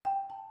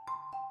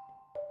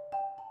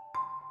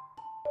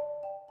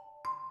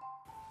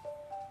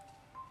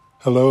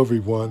Hello,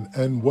 everyone,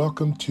 and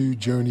welcome to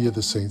Journey of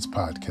the Saints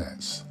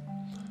podcast.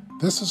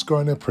 This is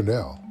Garnet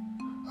Purnell.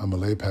 I'm a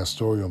lay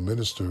pastoral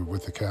minister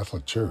with the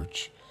Catholic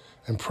Church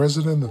and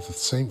president of the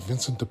St.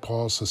 Vincent de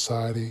Paul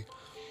Society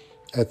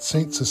at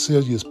St.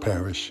 Cecilia's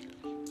Parish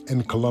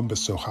in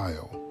Columbus,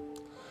 Ohio.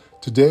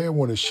 Today, I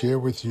want to share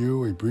with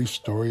you a brief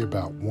story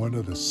about one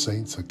of the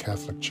saints of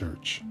Catholic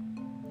Church.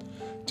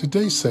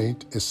 Today's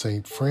saint is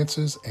St.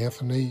 Francis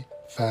Anthony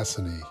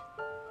Fasani,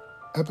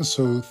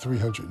 episode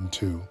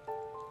 302.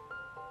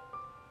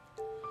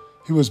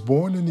 He was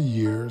born in the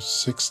year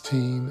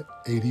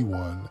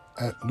 1681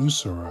 at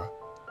Lucera,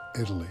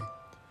 Italy,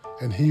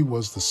 and he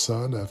was the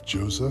son of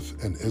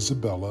Joseph and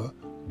Isabella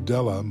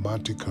della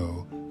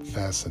Montico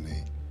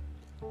Fasani.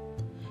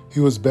 He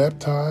was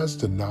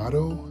baptized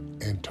Donato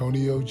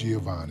Antonio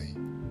Giovanni,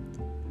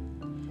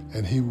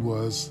 and he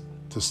was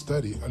to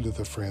study under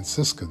the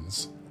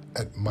Franciscans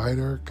at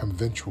Minor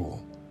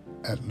Conventual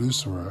at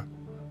Lucera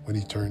when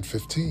he turned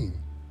 15.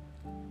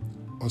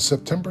 On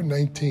September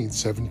 19,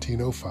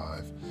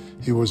 1705,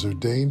 he was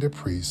ordained a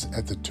priest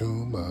at the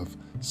tomb of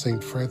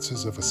St.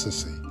 Francis of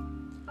Assisi.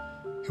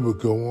 He would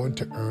go on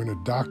to earn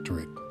a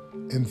doctorate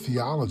in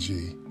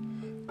theology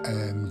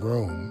in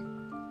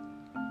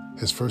Rome.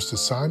 His first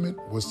assignment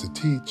was to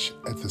teach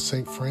at the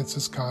St.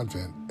 Francis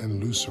Convent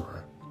in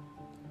Lucera.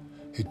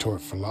 He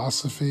taught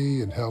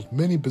philosophy and held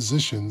many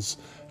positions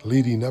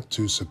leading up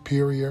to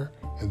superior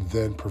and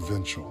then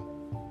provincial.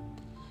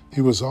 He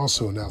was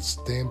also an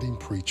outstanding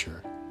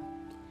preacher.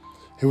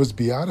 He was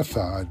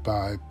beatified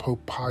by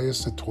Pope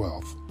Pius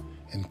XII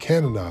and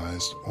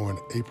canonized on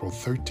April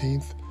 13,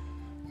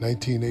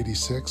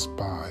 1986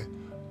 by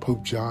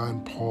Pope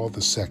John Paul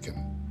II.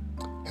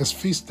 His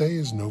feast day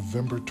is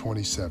November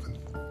 27th.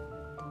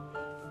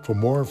 For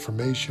more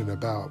information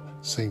about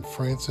St.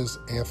 Francis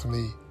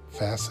Anthony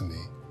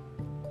Fasani,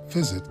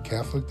 visit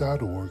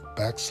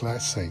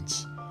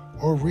catholic.org/saints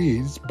or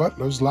read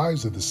Butler's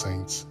Lives of the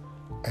Saints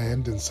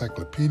and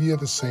Encyclopedia of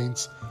the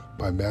Saints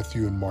by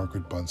Matthew and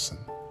Margaret Bunson.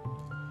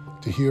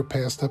 To hear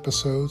past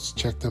episodes,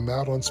 check them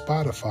out on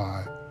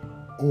Spotify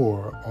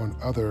or on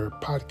other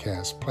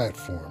podcast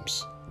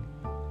platforms.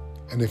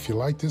 And if you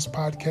like this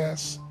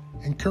podcast,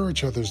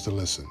 encourage others to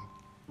listen.